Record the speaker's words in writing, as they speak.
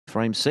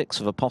Frame 6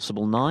 of a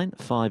possible 9.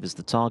 5 is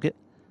the target.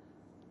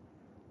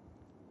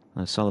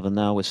 O'Sullivan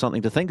now with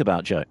something to think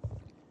about, Joe.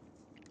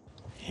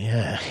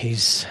 Yeah,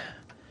 he's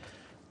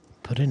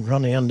putting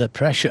Ronnie under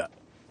pressure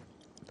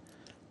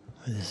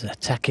with his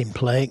attacking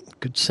play.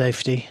 Good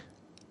safety.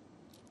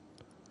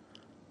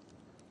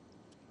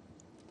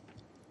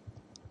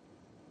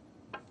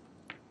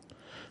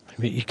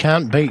 But you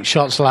can't beat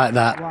shots like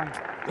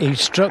that. He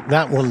struck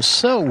that one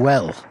so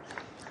well.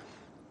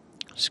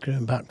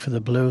 Screwing back for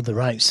the blue, the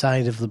right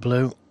side of the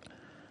blue.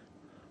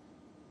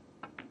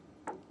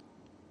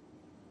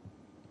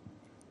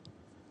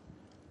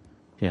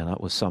 Yeah,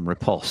 that was some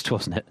riposte,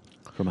 wasn't it?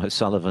 From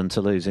O'Sullivan to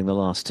losing the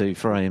last 2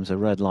 frames, a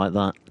red like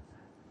that.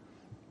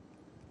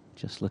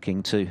 Just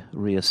looking to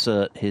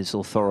reassert his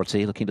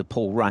authority, looking to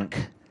pull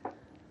rank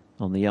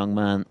on the young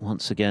man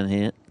once again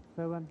here.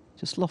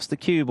 Just lost the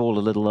cue ball a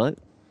little though.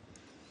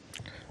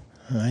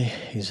 Aye,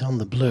 he's on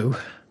the blue,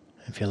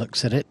 if he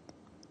looks at it.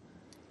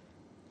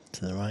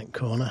 To the right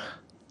corner.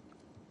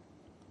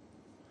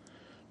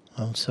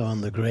 Also on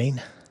the green.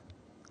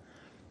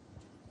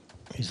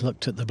 He's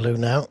looked at the blue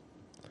now.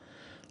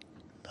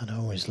 That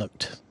always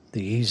looked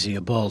the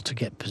easier ball to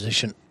get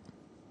position.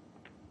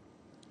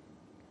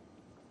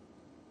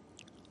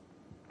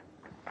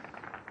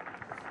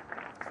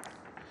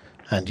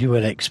 And you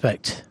would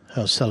expect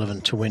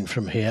O'Sullivan to win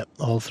from here.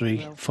 All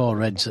 3-4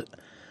 reds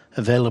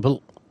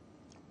available.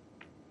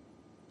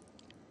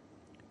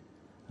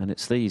 And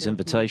it's these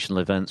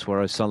invitational events where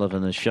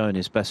O'Sullivan has shown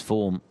his best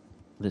form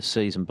this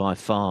season by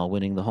far,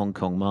 winning the Hong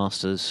Kong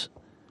Masters,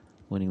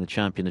 winning the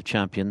Champion of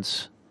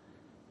Champions.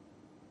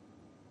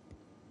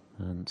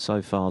 And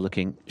so far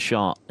looking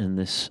sharp in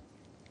this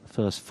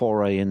first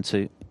foray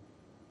into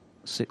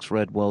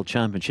 6-red World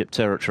Championship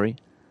territory.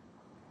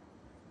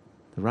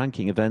 The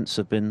ranking events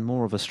have been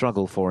more of a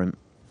struggle for him.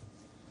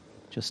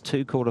 Just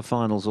 2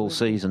 quarterfinals all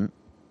season.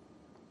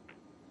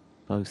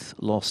 Both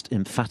lost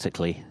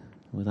emphatically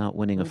without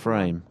winning a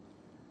frame.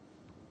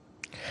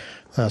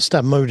 Well,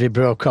 Stab Moody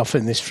broke off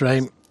in this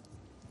frame.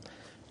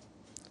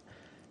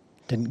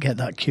 Didn't get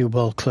that cue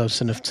ball close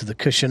enough to the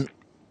cushion.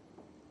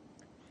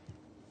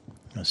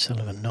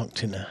 O'Sullivan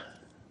knocked in a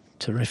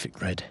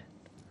terrific red.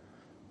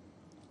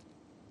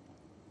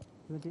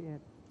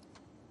 28.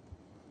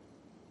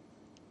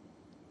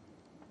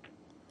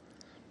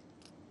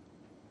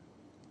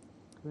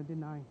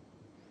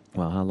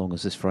 Well, how long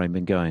has this frame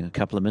been going? A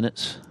couple of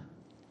minutes?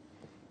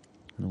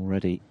 And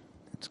already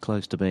it's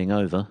close to being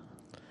over.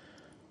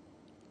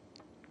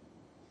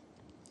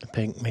 The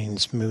pink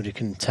means Moody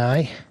can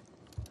tie.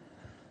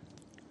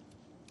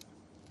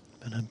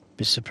 But I'd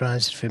be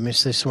surprised if he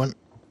missed this one.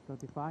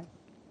 35.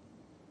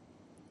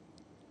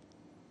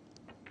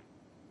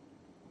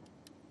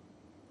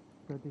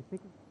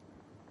 36.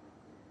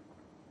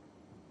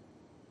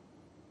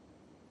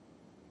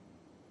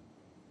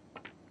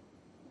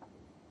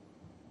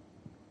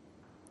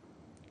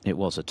 It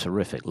was a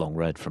terrific long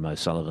red from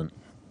O'Sullivan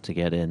to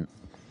get in.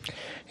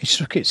 He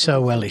struck it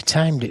so well, he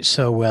timed it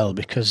so well,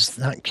 because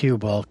that cue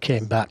ball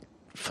came back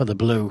for the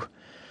blue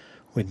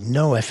with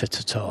no effort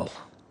at all.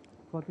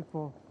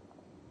 44.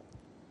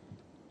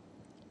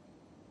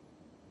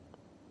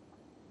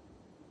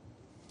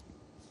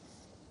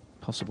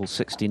 Possible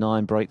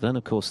 69 break then.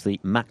 Of course, the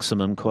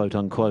maximum, quote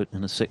unquote,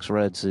 in a 6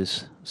 reds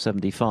is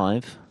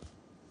 75.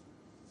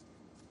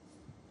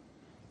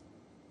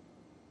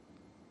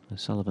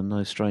 O'Sullivan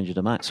no stranger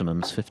to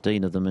maximums,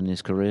 15 of them in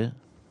his career,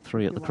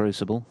 3 at the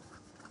Crucible.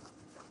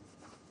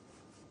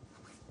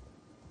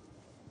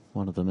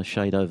 One of them a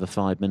shade over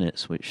 5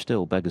 minutes, which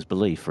still beggars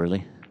belief,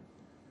 really.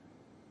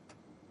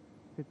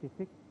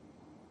 56.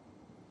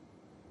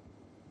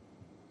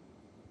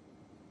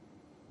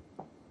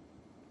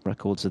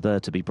 Records are there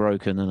to be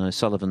broken, and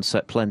O'Sullivan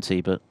set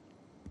plenty, but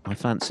I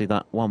fancy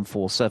that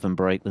 147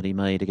 break that he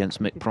made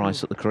against Mick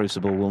Price at the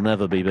Crucible will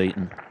never be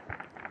beaten.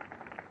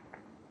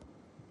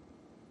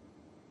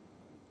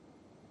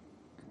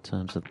 In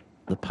terms of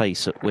the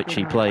pace at which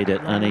he played it,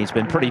 and he's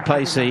been pretty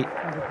pacey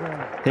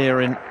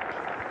here in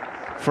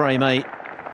frame 8.